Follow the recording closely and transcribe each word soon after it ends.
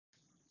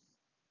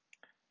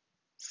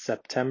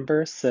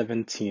September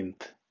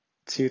 17th,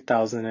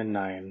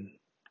 2009.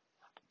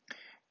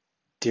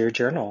 Dear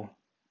Journal.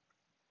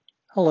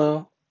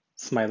 Hello,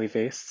 smiley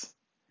face.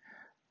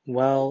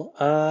 Well,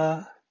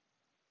 I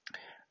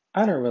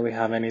don't really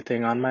have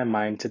anything on my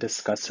mind to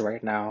discuss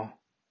right now,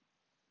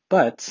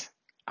 but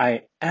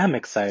I am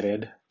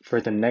excited for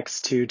the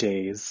next 2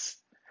 days.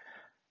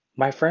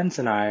 My friends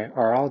and I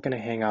are all gonna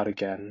hang out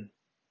again.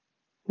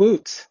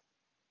 Woot!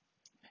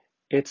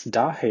 It's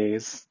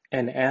Dahe's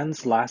and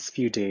Anne's last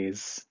few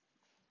days,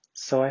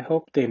 so I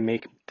hope they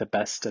make the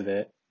best of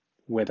it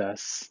with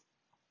us.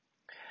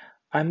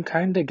 I'm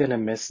kinda gonna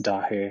miss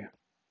Dahe.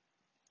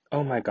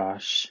 Oh my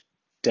gosh,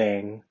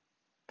 dang.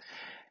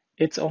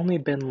 It's only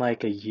been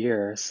like a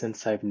year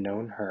since I've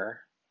known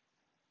her.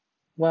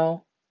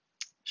 Well,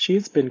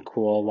 she's been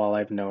cool while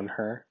I've known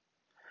her.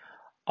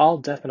 I'll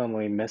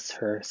definitely miss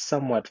her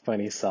somewhat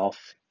funny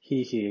self,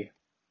 hee hee.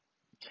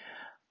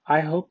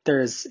 I hope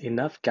there's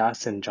enough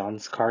gas in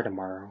John's car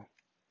tomorrow.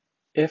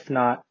 If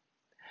not,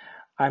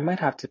 I might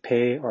have to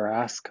pay or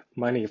ask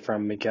money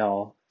from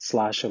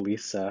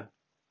Miguel/Elisa.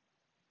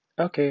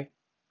 Okay,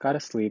 gotta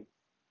sleep.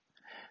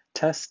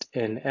 Test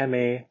in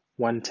MA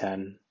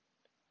 110.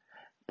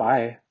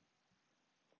 Bye.